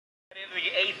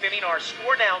8th inning. Our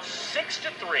score now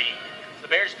 6-3. The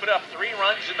Bears put up 3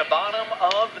 runs in the bottom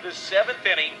of the 7th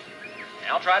inning.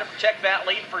 Now try to protect that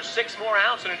lead for 6 more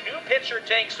outs, and a new pitcher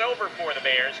takes over for the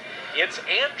Bears. It's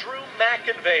Andrew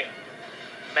McInvale.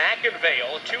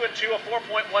 McInvale, 2-2, a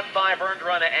 4.15 earned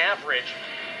run average.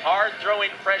 Hard-throwing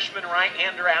freshman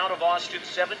right-hander out of Austin,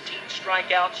 17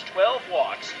 strikeouts, 12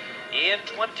 walks in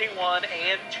 21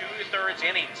 2/3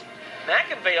 innings.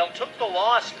 McInvale took the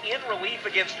loss in relief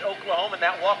against Oklahoma in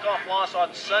that walk-off loss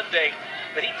on Sunday,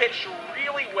 but he pitched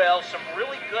really well, some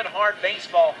really good hard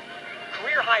baseball.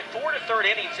 Career-high 4 1/3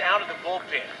 innings out of the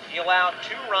bullpen. He allowed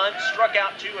 2 runs, struck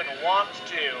out 2, and walked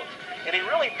 2. And he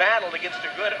really battled against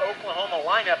a good Oklahoma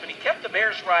lineup, and he kept the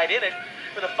Bears right in it.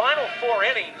 For the final 4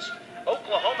 innings,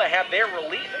 Oklahoma had their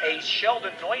relief ace,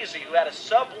 Sheldon Noisy, who had a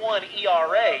sub-1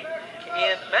 ERA.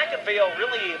 And McInvale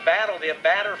really battled him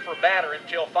batter for batter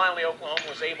until finally Oklahoma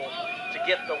was able to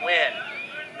get the win.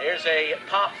 There's a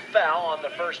pop foul on the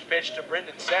first pitch to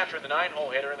Brendan Satcher, the 9-hole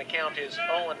hitter, and the count is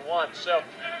 0-1. So,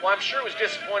 well, I'm sure it was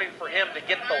disappointing for him to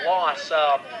get the loss.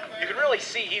 You can really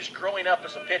see he's growing up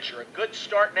as a pitcher. A good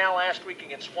start now last week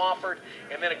against Wofford,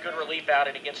 and then a good relief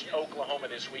outing against Oklahoma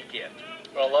this weekend.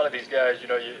 Well, a lot of these guys,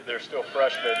 they're still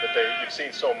freshmen, but you've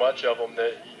seen so much of them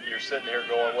that you're sitting here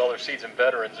going, well, they're seasoned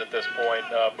veterans at this point,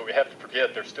 but we have to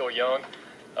forget they're still young,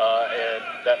 and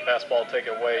that fastball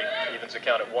taken away evens the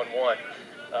count at 1-1.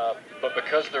 But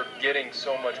because they're getting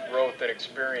so much growth and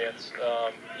experience,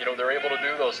 they're able to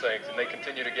do those things, and they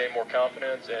continue to gain more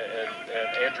confidence, and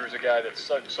Andrew's a guy that's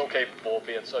so capable of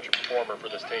being such a performer for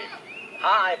this team.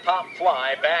 High pop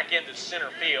fly back into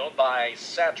center field by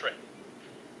Satcher.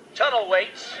 Tunnel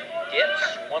waits,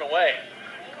 gets 1 away.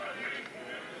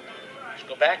 Let's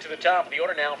go back to the top of the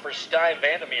order now for Stein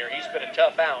Vandermeer. He's been a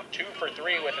tough out, 2 for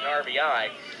 3 with an RBI.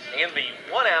 And the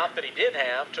 1 out that he did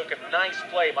have took a nice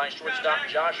play by shortstop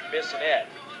Josh Bissonette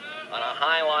on a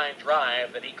high line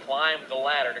drive that he climbed the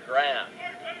ladder to grab.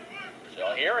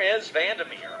 So here is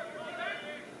Vandermeer.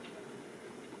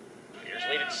 Bears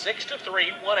lead at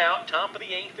 6-3, 1 out, top of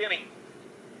the 8th inning.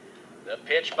 The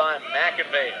pitch by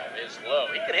McInvale is low.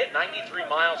 He could hit 93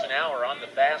 miles an hour on the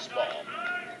fastball.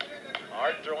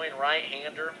 Hard-throwing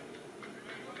right-hander.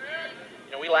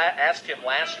 We asked him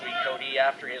last week, Cody,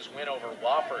 after his win over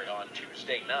Wofford on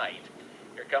Tuesday night.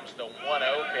 Here comes the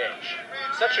 1-0 pitch.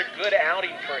 Such a good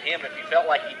outing for him if he felt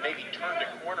like he maybe turned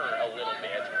a corner a little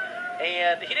bit.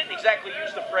 And he didn't exactly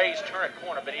use the phrase turn a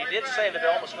corner, but he did say that it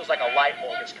almost feels like a light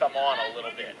bulb has come on a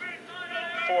little bit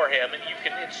for him. And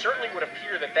it certainly would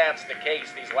appear that that's the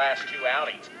case these last 2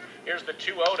 outings. Here's the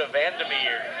 2-0 to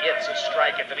Vandermeer. Gets a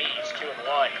strike at the knees,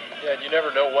 2-1. Yeah, and you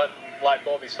never know what light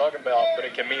bulb he's talking about, but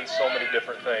it can mean so many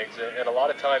different things. And a lot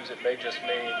of times it may just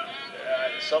mean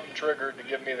something triggered to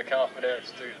give me the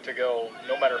confidence to go,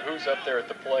 no matter who's up there at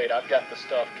the plate, I've got the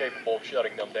stuff capable of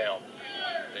shutting them down.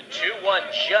 The 2-1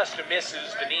 just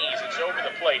misses the knees. It's over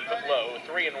the plate, but low,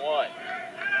 3-1.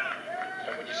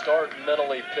 And when you start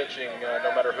mentally pitching,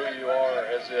 no matter who you are,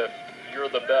 as if you're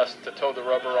the best to toe the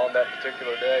rubber on that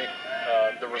particular day,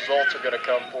 the results are going to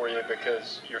come for you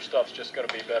because your stuff's just going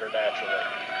to be better naturally.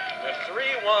 The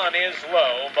 3-1 is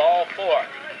low, ball 4.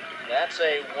 That's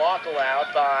a walk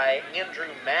allowed by Andrew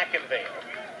McInvale.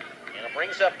 And it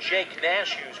brings up Jake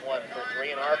Nash, who's 1 for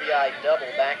 3, an RBI double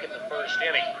back in the first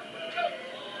inning.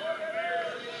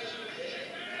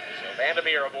 So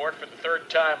Vandermeer aboard for the 3rd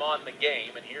time on the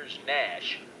game, and here's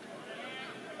Nash.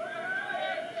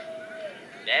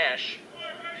 Nash,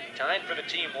 tied for the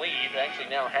team lead, actually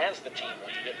now has the team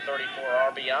lead at 34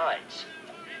 RBIs.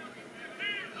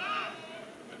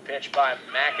 The pitch by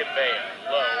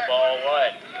McInvale, low, ball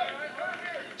 1.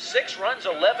 6 runs,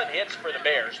 11 hits for the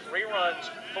Bears, 3 runs,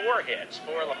 4 hits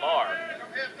for Lamar.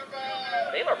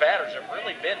 Baylor batters have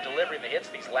really been delivering the hits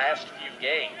these last few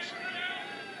games.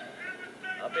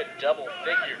 Up in double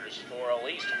figures for at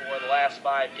least 4 of the last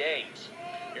 5 games.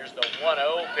 Here's the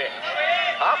 1-0 pitch.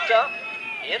 Popped up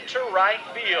into right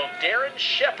field. Darren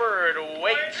Shepard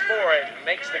waits for it and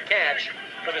makes the catch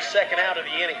for the 2nd out of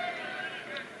the inning.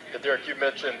 Derek, you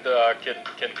mentioned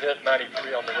can hit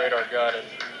 93 on the radar gun, and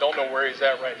don't know where he's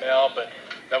at right now, but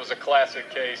that was a classic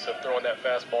case of throwing that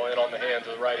fastball in on the hands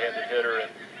of the right-handed hitter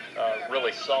and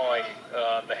really sawing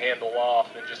the handle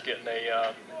off and just getting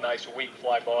a nice weak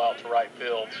fly ball out to right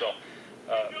field. So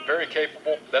very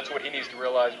capable. That's what he needs to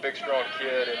realize. Big, strong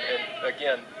kid, and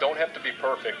again, don't have to be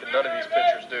perfect, and none of these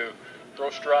pitchers do. Throw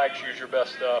strikes, use your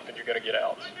best stuff, and you're going to get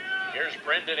outs. Here's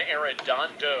Brendan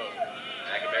Arredondo.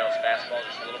 McInvale's fastball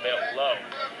just a little bit low.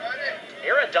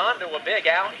 Arredondo a big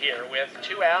out here with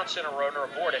 2 outs and a runner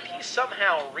aboard. If he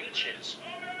somehow reaches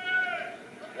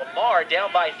Lamar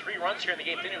down by 3 runs here in the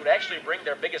 8th inning would actually bring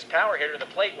their biggest power hitter to the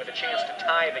plate with a chance to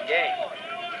tie the game.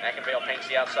 McInvale paints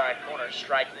the outside corner,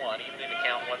 strike 1, evening the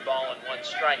count, 1 ball and 1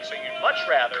 strike. So you'd much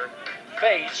rather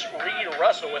face Reed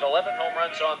Russell with 11 home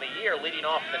runs on the year, leading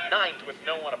off the 9th with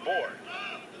no one aboard.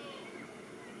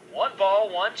 1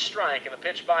 ball, 1 strike, and the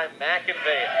pitch by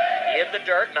McInvale. In the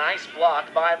dirt, nice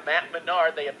block by Matt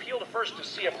Menard. They appeal to first to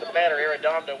see if the batter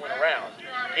Arredondo went around.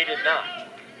 He did not.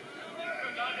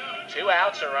 2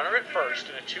 outs, a runner at first,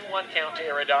 and a 2-1 count to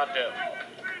Arredondo.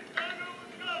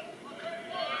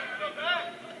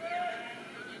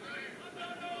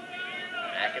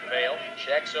 McInvale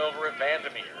checks over at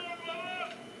Vandermeer.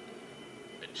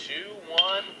 The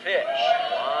 2-1 pitch.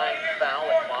 Line foul.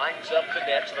 It climbs up the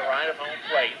net to the right of home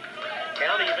plate.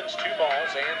 Count evens, 2 balls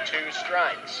and 2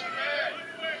 strikes.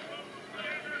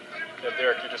 Yeah,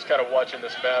 Derek, you're just kind of watching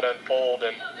this bat unfold,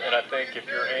 and I think if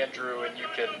you're Andrew and you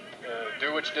can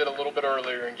do what you did a little bit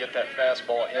earlier and get that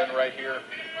fastball in right here,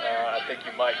 I think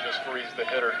you might just freeze the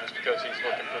hitter just because he's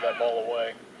looking for that ball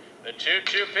away. The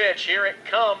 2-2 pitch, here it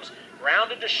comes.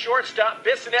 Rounded to shortstop,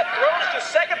 Bissonette throws to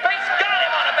second base, got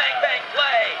him on a bang-bang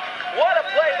play. What a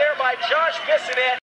play there by Josh Bissonette.